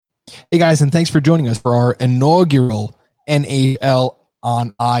Hey guys, and thanks for joining us for our inaugural NHL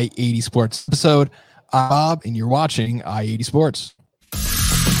on I-80 Sports episode. I'm Bob, and you're watching I-80 Sports.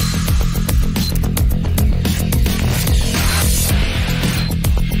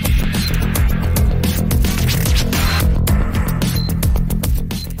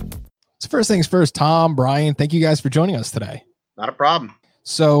 So first things first, Tom, Brian, thank you guys for joining us today. Not a problem.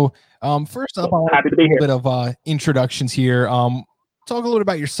 So first up, I'll happy to be a here. bit of introductions here. Talk a little bit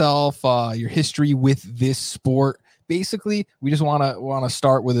about yourself, your history with this sport. Basically, we just want to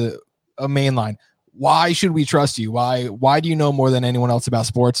start with a main line. Why should we trust you? Why do you know more than anyone else about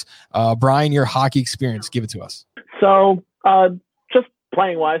sports? Brian, your hockey experience, give it to us. So just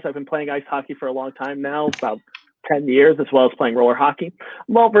playing wise, I've been playing ice hockey for a long time now, about 10 years, as well as playing roller hockey.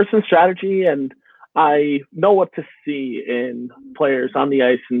 I'm well versed in strategy, and I know what to see in players on the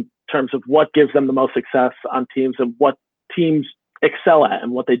ice in terms of what gives them the most success on teams and what teams excel at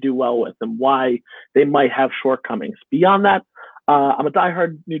and what they do well with and why they might have shortcomings. Beyond that, I'm a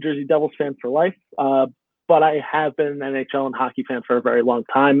diehard New Jersey Devils fan for life, but I have been an NHL and hockey fan for a very long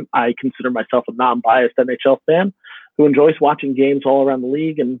time. I consider myself a non-biased NHL fan who enjoys watching games all around the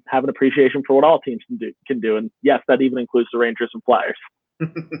league and have an appreciation for what all teams can do. And yes, that even includes the Rangers and Flyers.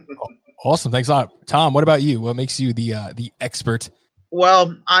 Awesome. Thanks a lot. Tom, what about you? What makes you the expert?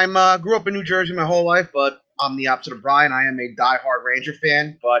 Well, I grew up in New Jersey my whole life, but I'm the opposite of Brian. I am a diehard Ranger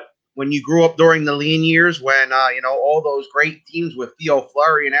fan. But when you grew up during the lean years, when all those great teams with Theo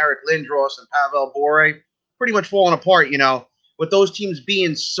Fleury and Eric Lindros and Pavel Bure pretty much falling apart, with those teams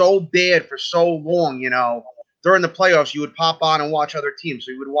being so bad for so long, during the playoffs, you would pop on and watch other teams.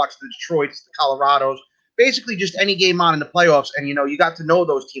 So you would watch the Detroits, the Colorados, basically just any game on in the playoffs. And, you got to know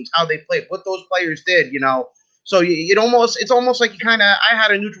those teams, how they played, what those players did, So it's almost like I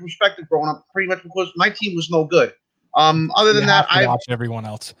had a neutral perspective growing up, pretty much because my team was no good. Other than that, I watched everyone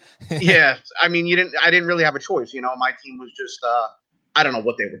else. Yeah, I didn't really have a choice. My team was just I don't know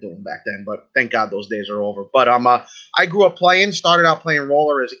what they were doing back then, but thank God those days are over. But I grew up started out playing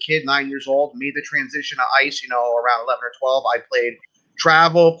roller as a kid, 9 years old, made the transition to ice, around 11 or 12. I played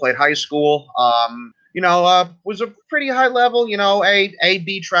travel, played high school. Was a pretty high level, A,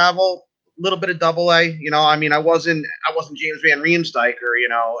 B travel. Little bit of double A, I wasn't James Van Riemsdyk or,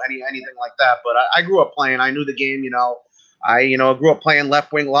 anything like that, but I grew up playing. I knew the game, I grew up playing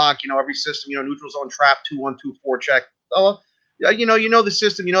left wing lock, every system, neutral zone trap, 2-1-2 forecheck. You know the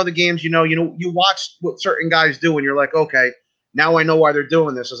system, the games, you watch what certain guys do and you're like, okay, now I know why they're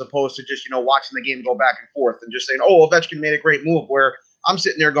doing this, as opposed to just, watching the game go back and forth and just saying, oh, Ovechkin made a great move, where I'm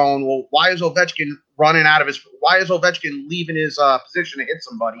sitting there going, well, why is Ovechkin leaving his position to hit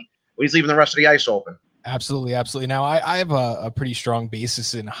somebody? He's leaving the rest of the ice open. Absolutely. Now, I have a pretty strong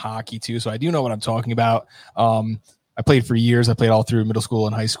basis in hockey, too, so I do know what I'm talking about. I played for years. I played all through middle school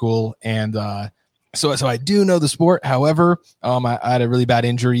and high school, and so I do know the sport. However, I had a really bad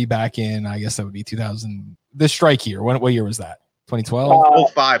injury back in, I guess that would be 2000, the strike year. What year was that?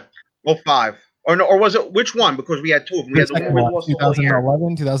 2012? 05. Or was it, which one? Because we had two of them. We had the one we lost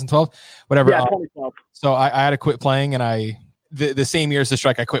 2011, 2012, whatever. Yeah, 2012. So I had to quit playing, and the same year as the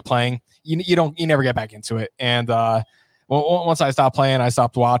strike, I quit playing. You never get back into it. And once I stopped playing, I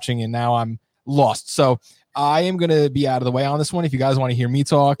stopped watching, and now I'm lost. So I am going to be out of the way on this one. If you guys want to hear me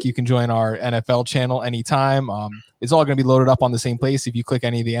talk, you can join our NFL channel anytime. It's all going to be loaded up on the same place. If you click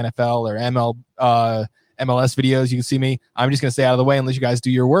any of the NFL or MLS videos, you can see me. I'm just going to stay out of the way and let you guys do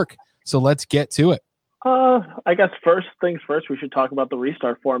your work. So let's get to it. I guess first things first, we should talk about the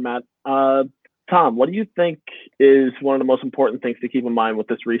restart format. Tom, what do you think is one of the most important things to keep in mind with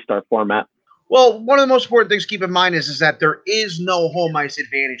this restart format? Well, one of the most important things to keep in mind is that there is no home ice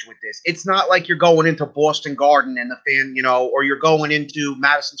advantage with this. It's not like you're going into Boston Garden and the fan, or you're going into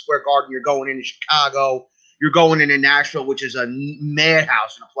Madison Square Garden, you're going into Chicago, you're going into Nashville, which is a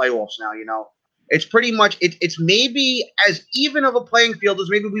madhouse in the playoffs now, It's pretty much, it's maybe as even of a playing field as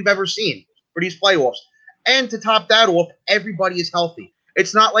maybe we've ever seen for these playoffs. And to top that off, everybody is healthy.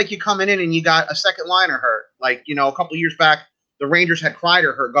 It's not like you're coming in and you got a second liner hurt. Like, a couple of years back, the Rangers had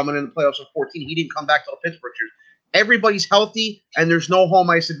Kreider hurt coming in the playoffs of 14. He didn't come back to the Pittsburgh series. Everybody's healthy, and there's no home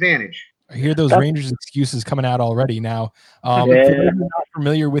ice advantage. I hear those Rangers excuses coming out already now. For those who are not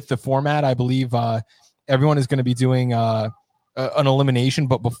familiar with the format, I believe everyone is going to be doing an elimination,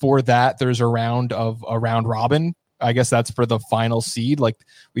 but before that, there's a round robin. I guess that's for the final seed. Like,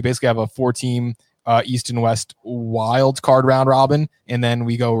 we basically have a 4-team East and West wild card round robin, and then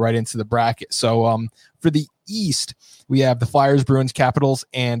we go right into the bracket. So for the East, we have the Flyers, Bruins, Capitals,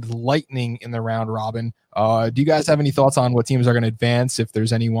 and Lightning in the round robin. Do you guys have any thoughts on what teams are going to advance, if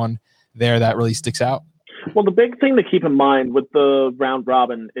there's anyone there that really sticks out? Well, the big thing to keep in mind with the round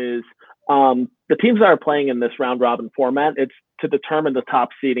robin is the teams that are playing in this round robin format, it's to determine the top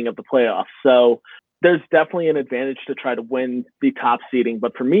seeding of the playoffs. So there's definitely an advantage to try to win the top seeding.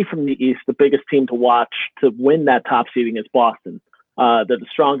 But for me from the East, the biggest team to watch to win that top seeding is Boston. They're the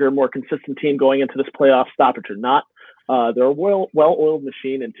stronger, more consistent team going into this playoff, stoppage or not. They're a well-oiled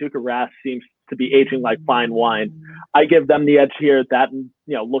machine, and Tuukka Rask seems to be aging like fine wine. I give them the edge here. That,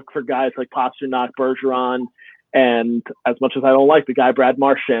 look for guys like Pasternak, Bergeron, and as much as I don't like the guy Brad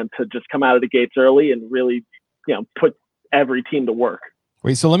Marchand to just come out of the gates early and really, put every team to work.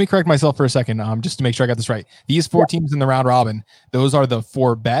 Wait, so let me correct myself for a second, just to make sure I got this right. These 4 teams in the round robin, those are the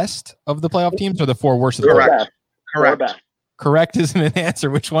 4 best of the playoff teams, or the 4 worst of the playoff? Correct. Correct isn't an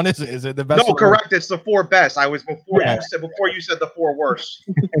answer. Which one is it? Is it the best? No, correct. It's the 4 best. I was before you said the 4 worst.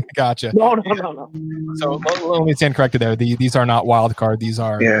 Gotcha. No. So let me stand corrected there. These are not wild card. These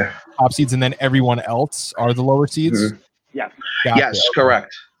are top seeds, and then everyone else are the lower seeds. Mm-hmm. Yes. Gotcha. Yes,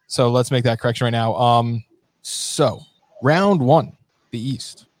 correct. So let's make that correction right now. So round 1, the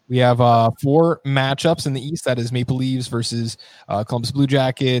East. We have 4 matchups in the East. That is Maple Leafs versus Columbus Blue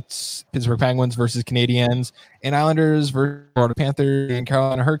Jackets, Pittsburgh Penguins versus Canadiens, and Islanders versus Florida Panthers, and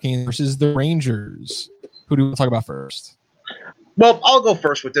Carolina Hurricanes versus the Rangers. Who do we want to talk about first? Well, I'll go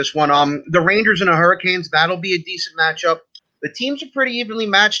first with this one. The Rangers and the Hurricanes, that'll be a decent matchup. The teams are pretty evenly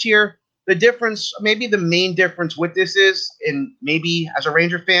matched here. The difference, maybe the main difference with this is, and maybe as a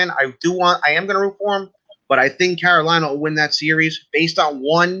Ranger fan, I am going to root for them, but I think Carolina will win that series based on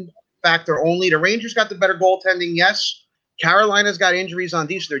one factor only. The Rangers got the better goaltending, yes. Carolina's got injuries on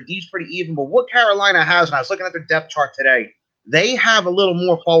D, so their D's pretty even. But what Carolina has, and I was looking at their depth chart today, they have a little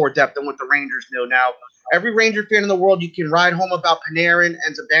more forward depth than what the Rangers do. Now, every Ranger fan in the world, you can ride home about Panarin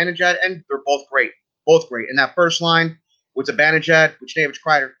and Zibanejad, and they're both great. Both great. And that first line with Zibanejad, with David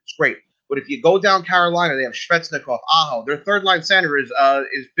Kreider, it's great. But if you go down Carolina, they have Svechnikov, Aho. Their third-line center is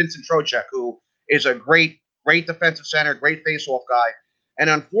Vincent Trocheck, who is a great defensive center, great face-off guy. And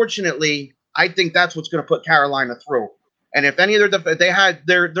unfortunately, I think that's what's going to put Carolina through. And if any of they had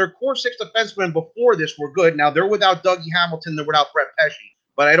their core 6 defensemen before this were good. Now they're without Dougie Hamilton, they're without Brett Pesce.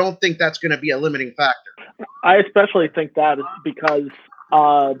 But I don't think that's going to be a limiting factor. I especially think that is because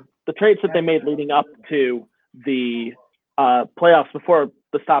the trades that they made leading up to the playoffs before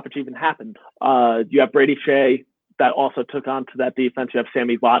the stoppage even happened. You have Brady Shea that also took on to that defense. You have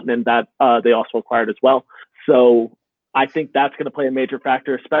Sammy Vatanen that they also acquired as well. So I think that's going to play a major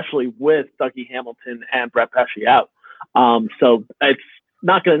factor, especially with Dougie Hamilton and Brett Pesce out. So it's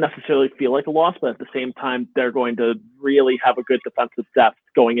not going to necessarily feel like a loss, but at the same time, they're going to really have a good defensive depth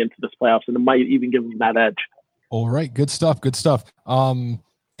going into this playoffs, and it might even give them that edge. All right. Good stuff.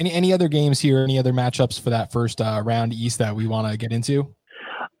 Any other games here, any other matchups for that first round East that we want to get into?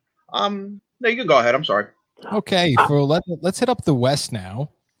 No, you can go ahead. I'm sorry. Okay. Let's hit up the West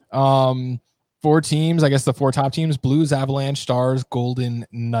now. 4 teams, I guess the 4 top teams: Blues, Avalanche, Stars, Golden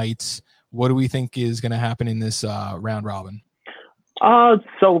Knights. What do we think is going to happen in this round robin?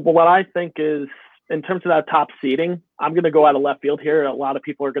 So what I think is, in terms of that top seeding, I'm going to go out of left field here. A lot of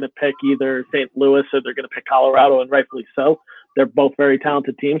people are going to pick either St. Louis or they're going to pick Colorado, and rightfully so. They're both very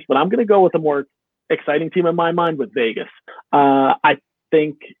talented teams, but I'm going to go with a more exciting team in my mind with Vegas. I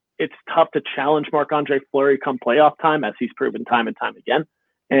think it's tough to challenge Marc-Andre Fleury come playoff time, as he's proven time and time again.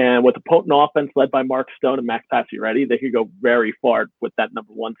 And with a potent offense led by Mark Stone and Max Pacioretty, they could go very far with that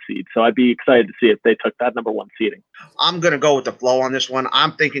number 1 seed. So I'd be excited to see if they took that number 1 seeding. I'm going to go with the flow on this one.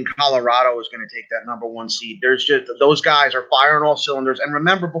 I'm thinking Colorado is going to take that number 1 seed. There's just those guys are firing all cylinders. And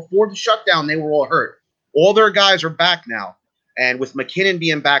remember, before the shutdown, they were all hurt. All their guys are back now. And with McKinnon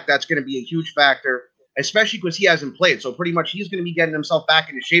being back, that's going to be a huge factor, especially because he hasn't played. So pretty much he's going to be getting himself back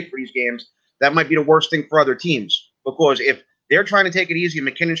into shape for these games. That might be the worst thing for other teams, because if they're trying to take it easy,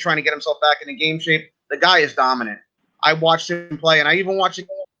 McKinnon's trying to get himself back into game shape, the guy is dominant. I watched him play, and I even watched the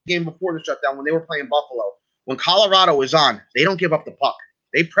game before the shutdown when they were playing Buffalo. When Colorado is on, they don't give up the puck.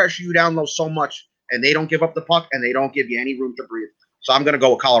 They pressure you down low so much, and they don't give up the puck, and they don't give you any room to breathe. So I'm going to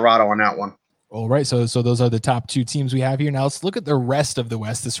go with Colorado on that one. All right, so those are the top 2 teams we have here. Now let's look at the rest of the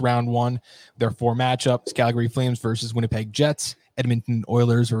West. This round 1, there are 4 matchups: Calgary Flames versus Winnipeg Jets, Edmonton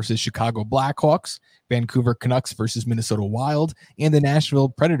Oilers versus Chicago Blackhawks, Vancouver Canucks versus Minnesota Wild, and the Nashville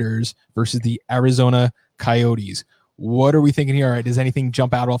Predators versus the Arizona Coyotes. What are we thinking here? All right, does anything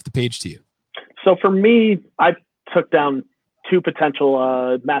jump out off the page to you? So for me, I took down 2 potential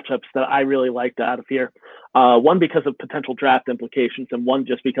matchups that I really liked out of here. One because of potential draft implications, and one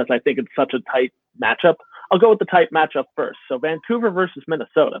just because I think it's such a tight matchup. I'll go with the tight matchup first. So Vancouver versus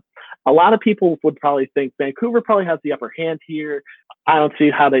Minnesota. A lot of people would probably think Vancouver probably has the upper hand here. I don't see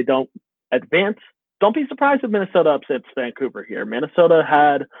how they don't advance, don't be surprised if Minnesota upsets Vancouver here. Minnesota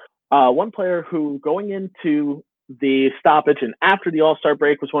had one player who, going into the stoppage and after the All-Star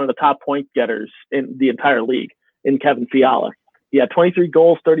break, was one of the top point getters in the entire league, in Kevin Fiala. He had 23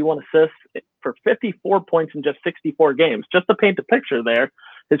 goals, 31 assists for 54 points in just 64 games. Just to paint the picture there,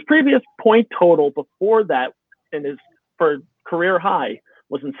 his previous point total before that in his for career high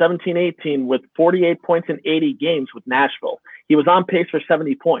was in 17-18 with 48 points in 80 games with Nashville. He was on pace for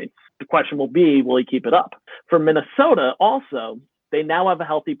 70 points. The question will be, will he keep it up? For Minnesota, also, they now have a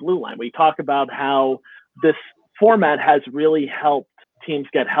healthy blue line. We talk about how this format has really helped teams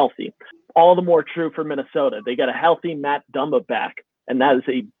get healthy. All the more true for Minnesota. They got a healthy Matt Dumba back, and that is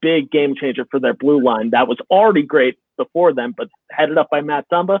a big game changer for their blue line. That was already great before them, but headed up by Matt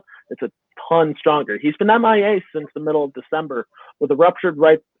Dumba, it's a ton stronger. He's been MIA since the middle of December with a ruptured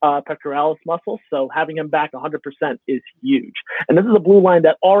right pectoralis muscle, so having him back 100% is huge. And this is a blue line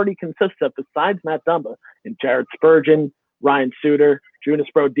that already consists of, besides Matt Dumba, and Jared Spurgeon, Ryan Suter, Jonas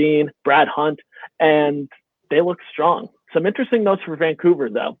Brodin, Brad Hunt, and they look strong. Some interesting notes for Vancouver,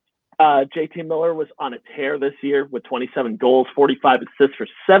 though. JT Miller was on a tear this year with 27 goals, 45 assists for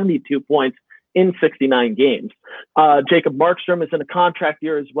 72 points in 69 games. Jacob Markstrom is in a contract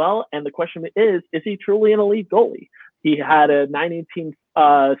year as well, and the question is he truly an elite goalie? He had a 918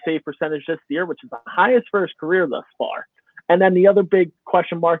 save percentage this year, which is the highest for his career thus far. And then the other big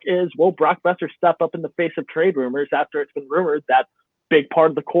question mark is, will Brock Besser step up in the face of trade rumors after it's been rumored that big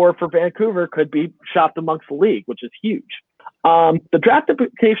part of the core for Vancouver could be shopped amongst the league, which is huge. The draft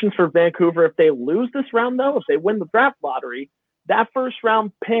implications for Vancouver, if they lose this round, though, if they win the draft lottery, that first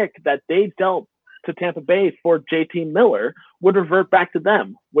round pick that they dealt to Tampa Bay for JT Miller would revert back to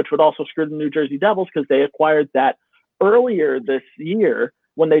them, which would also screw the New Jersey Devils because they acquired that earlier this year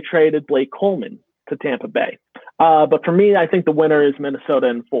when they traded Blake Coleman to Tampa Bay. But for me, I think the winner is Minnesota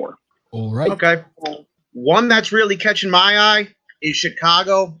in 4. All right. Okay. One that's really catching my eye is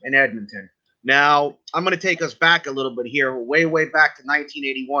Chicago and Edmonton. Now, I'm going to take us back a little bit here, way, way back to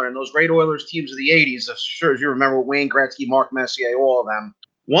 1981, and those great Oilers teams of the 80s, as sure as you remember, Wayne Gretzky, Mark Messier, all of them.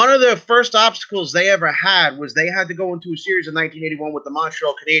 One of the first obstacles they ever had was they had to go into a series in 1981 with the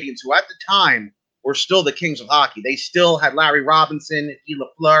Montreal Canadiens, who at the time were still the kings of hockey. They still had Larry Robinson, Guy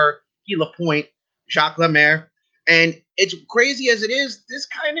Lafleur, Guy Lapointe, Jacques Lemaire. And it's crazy as it is, this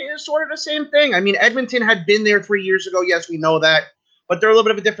kind of is sort of the same thing. I mean, Edmonton had been there 3 years ago. Yes, we know that. But they're a little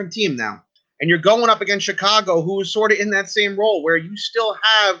bit of a different team now. And you're going up against Chicago, who is sort of in that same role where you still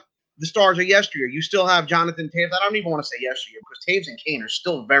have the stars of yesteryear. You still have Jonathan Toews. I don't even want to say yesteryear because Toews and Kane are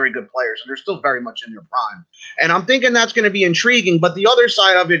still very good players, and they're still very much in their prime. And I'm thinking that's going to be intriguing. But the other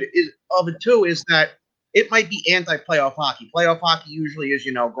side of it too is that it might be anti-playoff hockey. Playoff hockey usually is,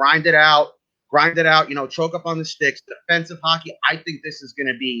 grind it out, choke up on the sticks. Defensive hockey, I think this is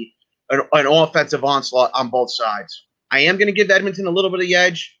going to be an offensive onslaught on both sides. I am going to give Edmonton a little bit of the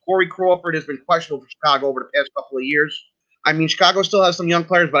edge. Corey Crawford has been questionable for Chicago over the past couple of years. I mean, Chicago still has some young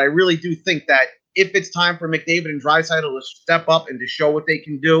players, but I really do think that if it's time for McDavid and Draisaitl to step up and to show what they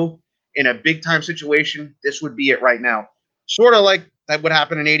can do in a big-time situation, this would be it right now. Sort of like that would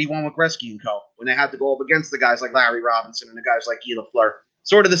happen in 81 with Gretzky and co. when they had to go up against the guys like Larry Robinson and the guys like Guy Lafleur.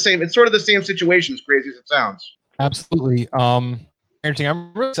 Sort of the same. It's sort of the same situation, as crazy as it sounds. Absolutely. Interesting.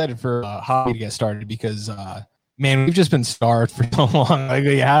 I'm really excited for hockey to get started because man, we've just been starved for so long. Like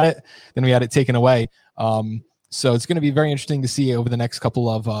we had it, then we had it taken away. So it's going to be very interesting to see over the next couple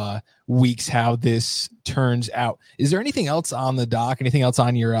of weeks how this turns out. Is there anything else on the dock? Anything else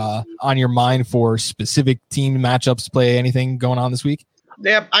on your mind for specific team matchups? Play anything going on this week?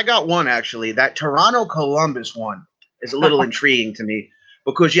 Yeah, I got one actually. That Toronto-Columbus one is a little intriguing to me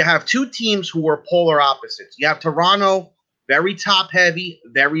because you have two teams who are polar opposites. You have Toronto, very top-heavy,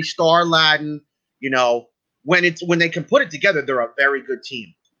 very star-laden, when they can put it together, they're a very good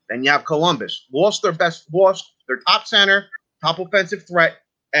team. Then you have Columbus, lost their top center, top offensive threat,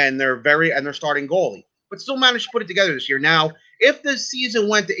 and they're starting goalie, but still managed to put it together this year. Now, if the season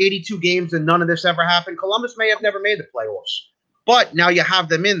went to 82 games and none of this ever happened, Columbus may have never made the playoffs. But now you have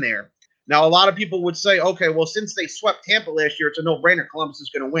them in there. Now, a lot of people would say, okay, well, since they swept Tampa last year, it's a no-brainer. Columbus is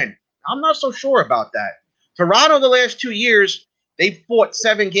going to win. I'm not so sure about that. Toronto, the last 2 years, they fought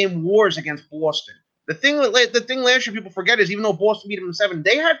 7-game wars against Boston. The thing last year people forget is even though Boston beat them in 7,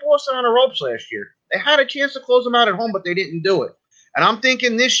 they had Boston on the ropes last year. They had a chance to close them out at home, but they didn't do it. And I'm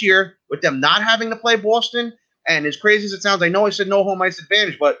thinking this year, with them not having to play Boston, and as crazy as it sounds, I know I said no home ice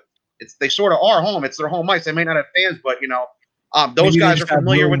advantage, but they sort of are home. It's their home ice. They may not have fans, but, those guys are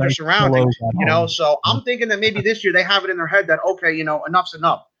familiar with their surroundings, So I'm thinking that maybe this year they have it in their head that, okay, enough's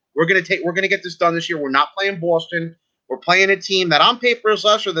enough. We're gonna get this done this year. We're not playing Boston. We're playing a team that on paper is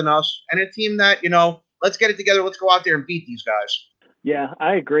lesser than us, and a team that, you know, let's get it together. Let's go out there and beat these guys. Yeah,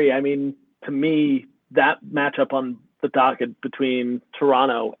 I agree. I mean, to me, that matchup on the docket between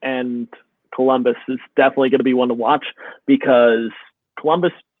Toronto and Columbus is definitely going to be one to watch, because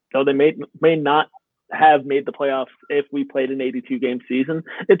Columbus, though they may not have made the playoffs if we played an 82-game season,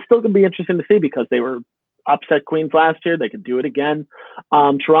 it's still going to be interesting to see, because they were upset queens last year. They could do it again.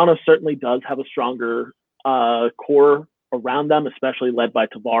 Toronto certainly does have a stronger core around them, especially led by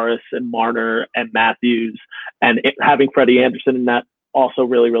Tavares and Marner and Matthews, and having Freddie Anderson in that also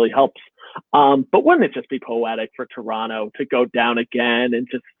really, really helps. But wouldn't it just be poetic for Toronto to go down again and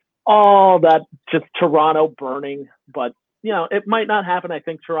just all that, just Toronto burning? But, you know, it might not happen. I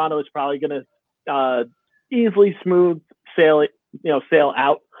think Toronto is probably going to easily smooth sail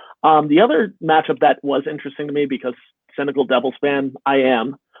out. The other matchup that was interesting to me, because cynical Devils fan I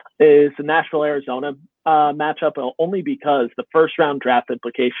am, is the Nashville-Arizona matchup, only because the first round draft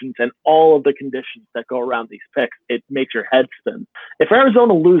implications and all of the conditions that go around these picks, it makes your head spin. If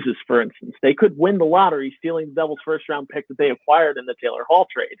Arizona loses, for instance, they could win the lottery, stealing the Devils' first round pick that they acquired in the Taylor Hall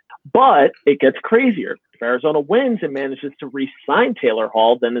trade. But it gets crazier. If Arizona wins and manages to re-sign Taylor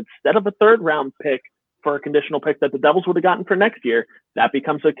Hall, then instead of a third round pick for a conditional pick that the Devils would have gotten for next year, that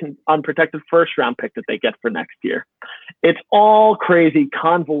becomes an unprotected first round pick that they get for next year. It's all crazy,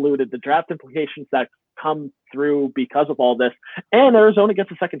 convoluted, the draft implications that come through because of all this. And Arizona gets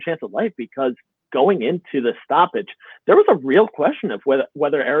a second chance at life, because going into the stoppage, there was a real question of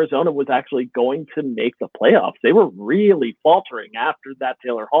whether Arizona was actually going to make the playoffs. They were really faltering after that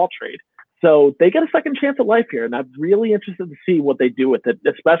Taylor Hall trade. So they get a second chance at life here, and I'm really interested to see what they do with it,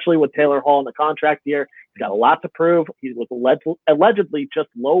 especially with Taylor Hall in the contract year. He's got a lot to prove. He was allegedly just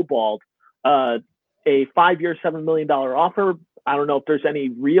lowballed a 5-year, $7 million offer. I don't know if there's any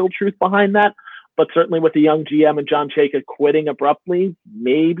real truth behind that, but certainly with the young GM and John Chayka quitting abruptly,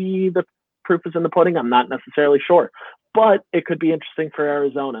 maybe the proof is in the pudding. I'm not necessarily sure, but it could be interesting for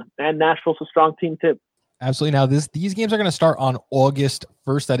Arizona, and Nashville's a strong team too. Absolutely. Now, these games are going to start on August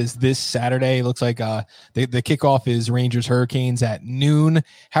 1st. That is this Saturday. It looks like the kickoff is Rangers Hurricanes at noon.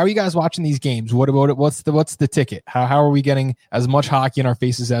 How are you guys watching these games? What about it? What's the ticket? How are we getting as much hockey in our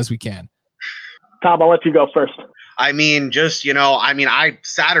faces as we can? Tom, I'll let you go first. I mean,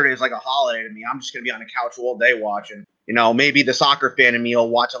 Saturday is like a holiday to me. I'm just going to be on the couch all day watching. You know, maybe the soccer fan in me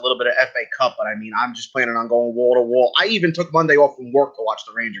will watch a little bit of FA Cup, but I mean, I'm just planning on going wall to wall. I even took Monday off from work to watch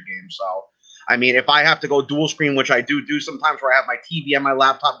the Ranger game. So, I mean, if I have to go dual screen, which I do sometimes, where I have my TV and my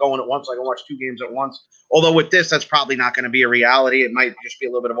laptop going at once, so I can watch 2 games at once. Although with this, that's probably not going to be a reality. It might just be a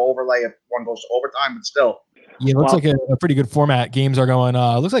little bit of overlay if one goes to overtime, but still. Yeah, it looks like a pretty good format. Games are going,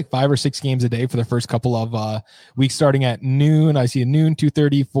 looks like 5 or 6 games a day for the first couple of weeks, starting at noon. I see a noon,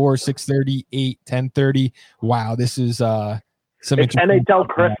 2:30, 4, 6:30, 8, 10:30. Wow, this is some NHL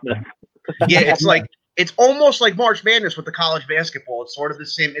Christmas. Yeah, it's almost like March Madness with the college basketball. It's sort of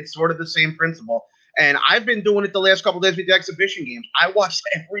the same principle. And I've been doing it the last couple of days with the exhibition games. I watched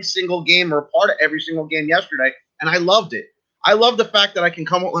every single game or part of every single game yesterday, and I loved it. I love the fact that I can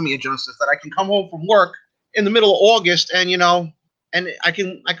come home. Let me adjust this. That I can come home from work in the middle of August, and I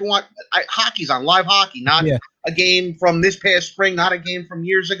can watch hockey's on, live hockey, not a game from this past spring, not a game from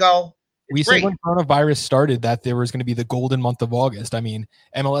years ago. We said when coronavirus started that there was going to be the golden month of August. I mean,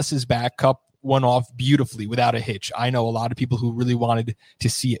 MLS is back. Cup went off beautifully without a hitch. I know a lot of people who really wanted to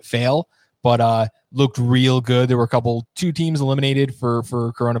see it fail, but looked real good. There were 2 teams eliminated for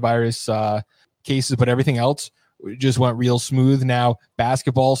coronavirus cases, but everything else just went real smooth. Now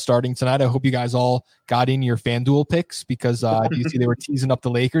basketball starting tonight. I hope you guys all got in your FanDuel picks, because do you see they were teasing up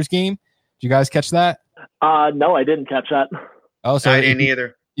the Lakers game? Did you guys catch that? No, I didn't catch that. Oh, so I didn't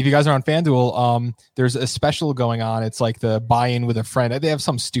either. If you guys are on FanDuel, there's a special going on. It's like the buy-in with a friend. They have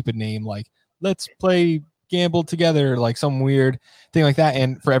some stupid name like let's play gamble together, like some weird thing like that.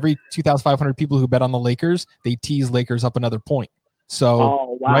 And for every 2,500 people who bet on the Lakers, they tease Lakers up another point.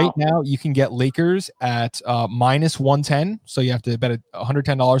 So right now you can get Lakers at minus 110. So you have to bet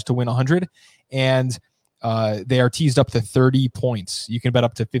 $110 to win 100. And they are teased up to 30 points. You can bet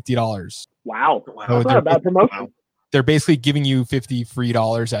up to $50. Wow. So that's not a bad promotion. They're basically giving you $50 free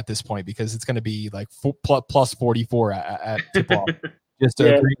at this point, because it's going to be like plus 44 at tip-off. Just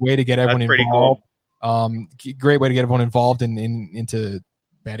a great way to get everyone involved. Cool. Great way to get everyone involved into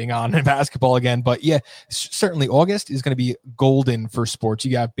betting on basketball again. But yeah, certainly August is going to be golden for sports.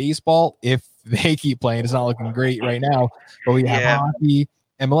 You got baseball, if they keep playing. It's not looking great right now, but we have hockey.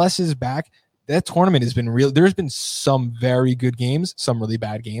 MLS is back. That tournament has been real. There's been some very good games, some really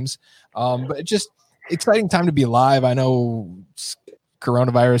bad games. But just exciting time to be alive. I know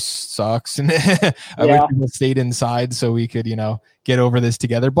coronavirus sucks, and I wish people stayed inside so we could, get over this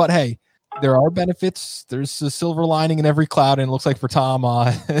together. But hey, there are benefits. There's a silver lining in every cloud, and it looks like for Tom,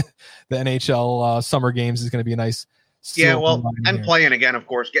 the NHL Summer Games is going to be a nice. Yeah, well, and playing again, of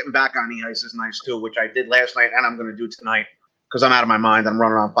course, getting back on the ice is nice too, which I did last night, and I'm going to do tonight because I'm out of my mind. I'm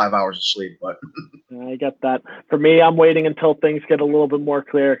running on 5 hours of sleep, but I get that. For me, I'm waiting until things get a little bit more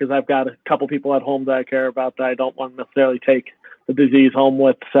clear because I've got a couple people at home that I care about that I don't want to necessarily take the disease home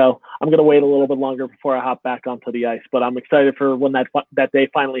with. So I'm going to wait a little bit longer before I hop back onto the ice. But I'm excited for when that day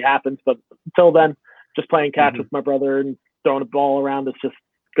finally happens. But until then, just playing catch with my brother and throwing a ball around is just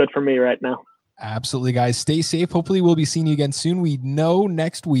good for me right now. Absolutely, guys. Stay safe. Hopefully we'll be seeing you again soon. We know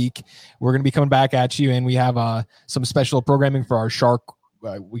next week we're going to be coming back at you, and we have some special programming for our Shark.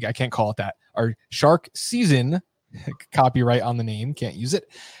 I can't call it that. Our Shark season, copyright on the name, can't use it.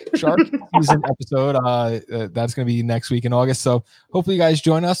 Shark season episode. That's going to be next week in August. So hopefully you guys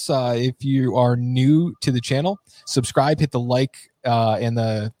join us. If you are new to the channel, subscribe, hit the like and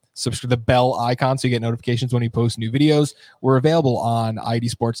the bell icon so you get notifications when we post new videos. We're available on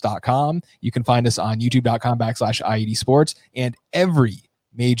iedsports.com. You can find us on youtube.com/iedsports and every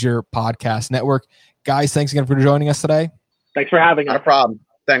major podcast network. Guys, thanks again for joining us today. Thanks for having us. Not a problem.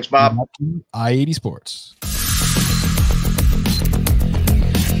 Thanks, Bob. iED Sports.